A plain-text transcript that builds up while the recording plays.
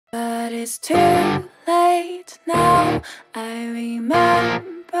But it's too late now. I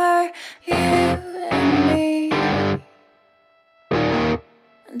remember you and me,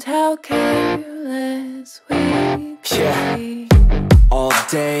 and how careless we could be. All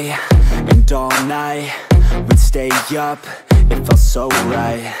day and all night, we'd stay up, it felt so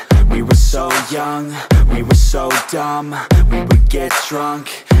right. We were so young, we were so dumb. We would get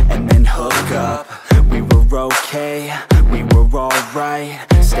drunk and then hook up. We were okay, we were alright,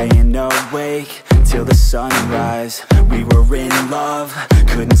 staying awake till the sunrise. We were in love,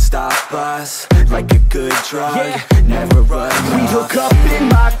 couldn't stop us, like a good drug, never run. We'd hook up in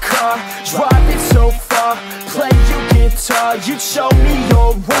my car, driving so far, play your guitar, you'd show me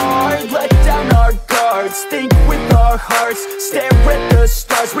your art. Let down our guards, think with our hearts, stare at the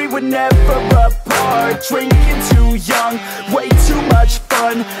stars. We were never apart, drinking too young, way too much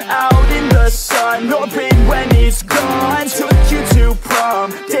fun, out in the sun, open when it's gone. Took you to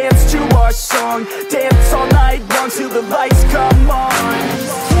prom, dance to our song, dance all night long till the lights come on.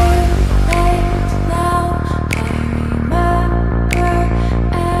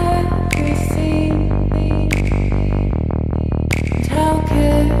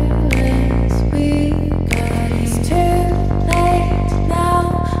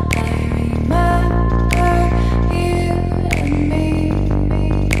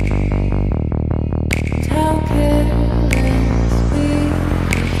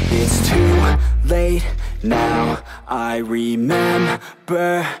 Now I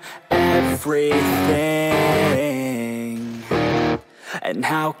remember everything, and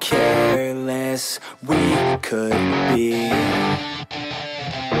how careless we could be,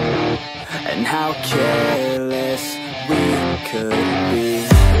 and how careless we could be,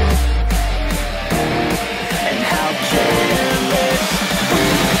 and how careless we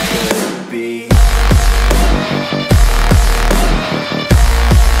could be.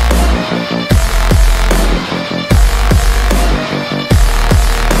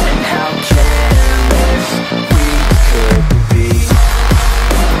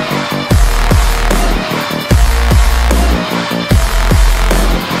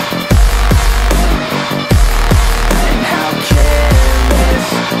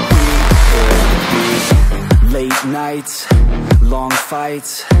 Nights, long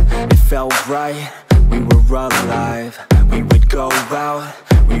fights, it felt right, we were alive. We would go out,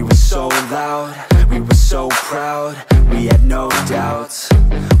 we were so loud, we were so proud, we had no doubts.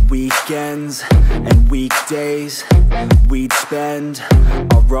 Weekends and weekdays, we'd spend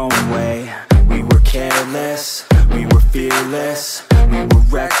our own way. We were careless, we were fearless, we were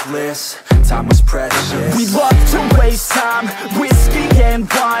reckless, time was precious. We loved to waste time, whiskey and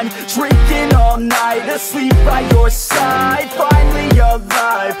wine, drinking all night, asleep by your side. Finally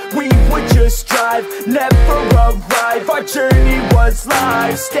alive, we would just drive, never arrive. Our journey was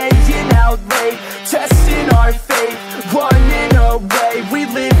live, staying out late, testing our fate, running away. We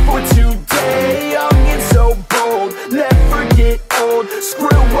live for today, young and so bold, never get old.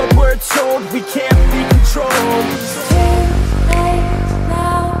 Screw what we're told, we can't be controlled.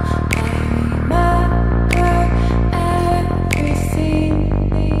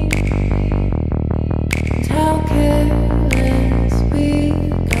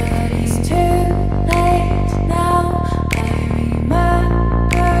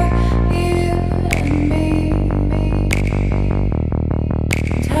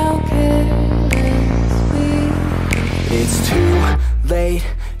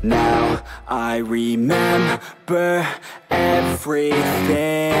 Now I remember everything,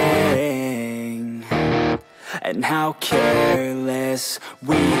 and how careless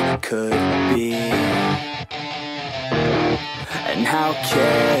we could be, and how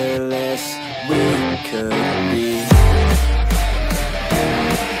careless we could be,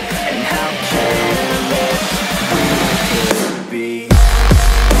 and how careless we could be.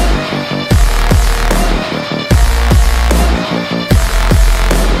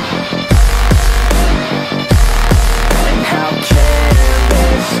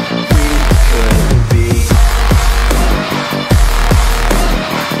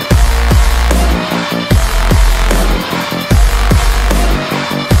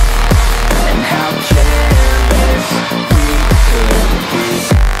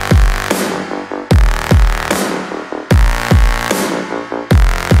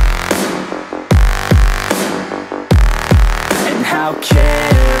 How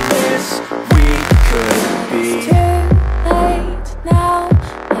careless we could be. It's too late now,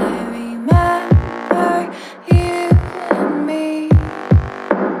 I remember you and me,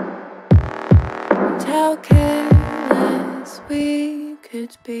 and how careless we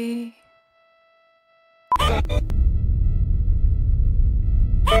could be.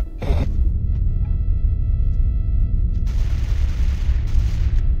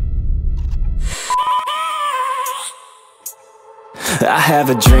 I have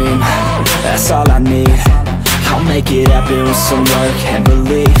a dream, that's all I need. I'll make it happen with some work and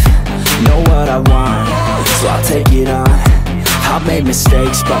belief. Know what I want, so I'll take it on. I've made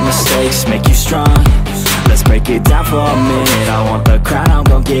mistakes, but mistakes make you strong. Let's break it down for a minute. I want the crown, I'm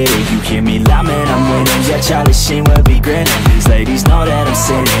gon' get it. You hear me loud, man, I'm winning. Yeah, Charlie Sheen will be grinning. These ladies know that I'm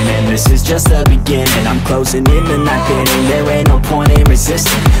sinning, and this is just the beginning. I'm closing in the ninth inning. There ain't no point in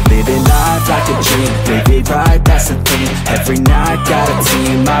resisting. Living life like a dream, live it right, that's the thing. Every night, got a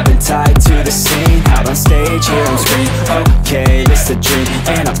team, I've been tied to the scene. Out on stage, here I'm screaming, okay, it's a dream.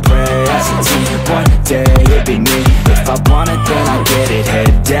 And I pray as a team, one day it'll be me. If I want it, then I get it.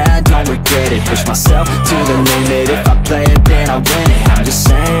 Head down, don't regret it. Push myself to the limit. If I play it, then I win it. I'm just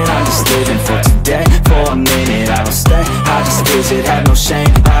saying, I'm just living for today, for a minute. I don't stay, I just visit, have no shame,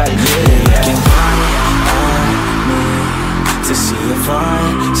 I admit it. Looking right at me to see if I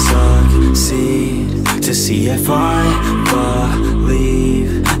succeed, to see if I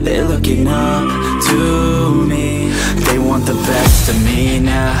believe. They're looking up to me. They want the best of me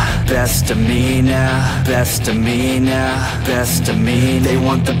now, best of me now, best of me now, best of me. They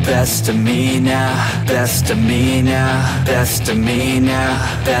want the best of me now, best of me now, best of me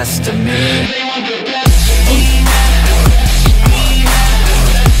now, best of me. They want the best of me now.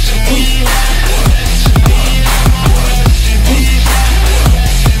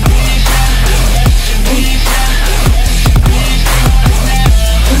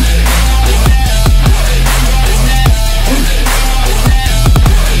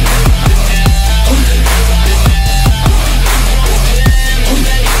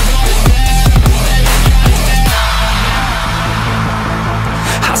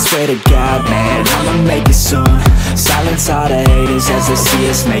 Swear to God, man, I'ma make it soon. Silence all the haters as they see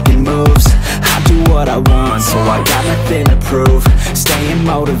us making moves. I do what I want, so I got nothing to prove. Staying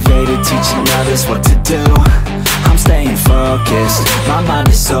motivated, teaching others what to do. I'm staying focused, my mind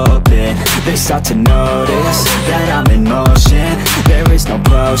is open. They start to notice that I'm in motion. There is no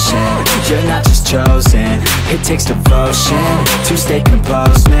potion, you're not just chosen. It takes devotion to stay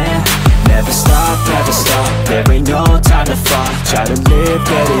composed, man. Never stop, there ain't no time to fall. Try to live,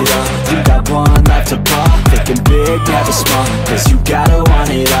 get it up, you got one life to ball. Thinking big, never small, cause you gotta want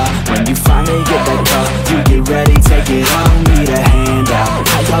it all. When you finally get that call, you get ready, take it on. Need a handout,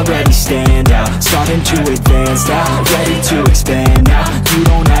 I already stand out. Starting to advance now, ready to expand now. You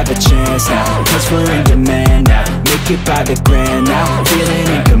don't have a chance now, cause we're in demand now. Make it by the grand now, feeling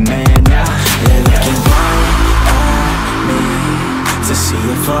in command now. They're looking right at me to see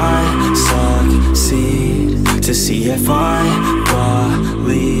if I succeed, to see if I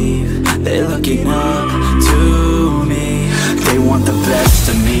believe. They're looking up to me. They want the best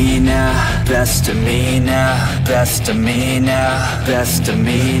of me now, best of me now, best of me now, best of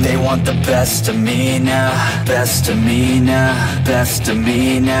me. They want the best of me now, best of me now, best of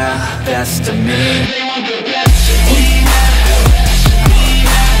me now, best of me. They want the best of me now.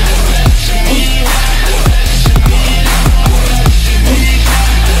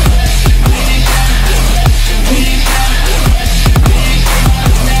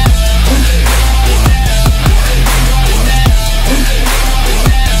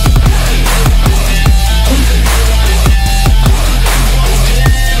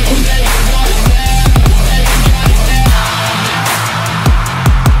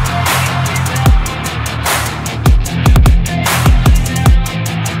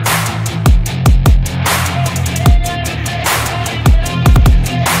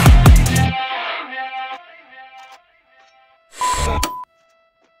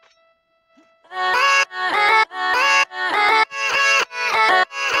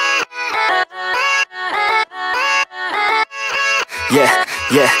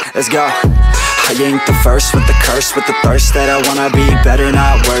 Yeah, let's go. I ain't the first with the curse, with the thirst that I wanna be better,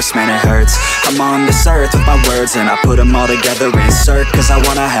 not worse, man it hurts. I'm on this earth with my words and I put them all together, insert, cause I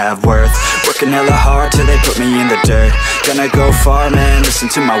wanna have worth. Working hella hard till they put me in the dirt. Gonna go far, man, listen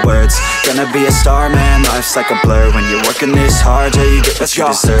to my words. Gonna be a star, man, life's like a blur. When you're working this hard, yeah, you get what you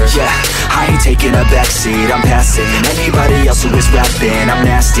deserve. Yeah, I ain't taking a backseat, I'm passing anybody else who is rapping. I'm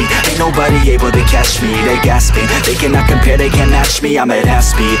nasty, ain't nobody able to catch me. They gasping, they cannot compare, they can't match me. I'm at half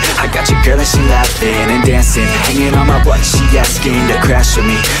speed, I got your girl and she laughing and dancing, hanging on my butt, she asking to crash with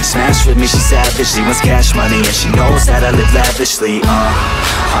me, smash with me. She savage, she wants cash money and she knows that I live lavishly.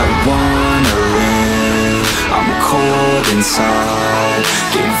 I wanna live, I'm cold inside.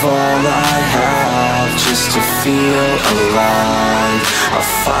 Give all I have just to feel alive. I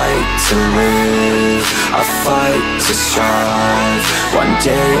fight to live, I fight to strive. One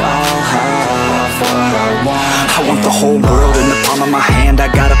day I'll have what I want. I I want the whole world in the palm of my hand. I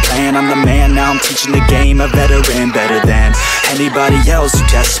got a plan, I'm the man. Now I'm teaching the game, a veteran, better than anybody else who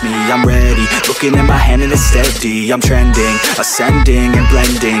tests me. I'm ready, looking at my hand and it's steady. I'm trending, ascending and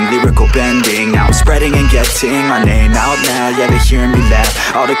blending, lyrical bending. Now I'm spreading and getting my name out now. Yeah, they hearing me laugh,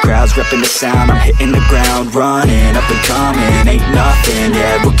 all the crowds repping the sound. I'm hitting the ground, running, up and coming, ain't nothing.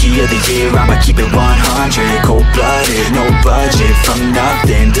 Yeah, rookie of the year, I'ma keep it 100. Cold-blooded, no budget, from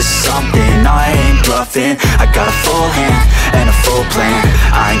nothing to something. I ain't bluffing, I got a full hand and a full plan.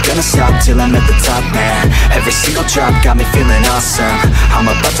 I ain't gonna stop till I'm at the top, man. Every single drop got me feeling awesome.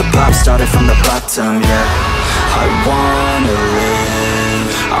 I'm about to pop, started from the bottom, yeah. I wanna live,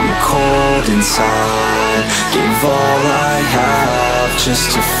 I'm cold inside. Give all I have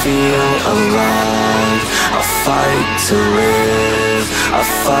just to feel alive. I fight to live, I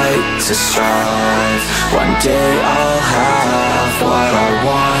fight to strive. One day I'll have what I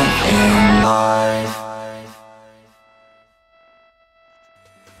want in life.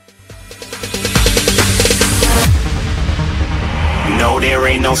 No, there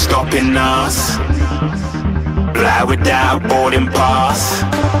ain't no stopping us. Fly without boarding pass.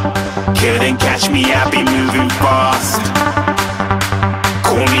 Couldn't catch me, I be moving fast.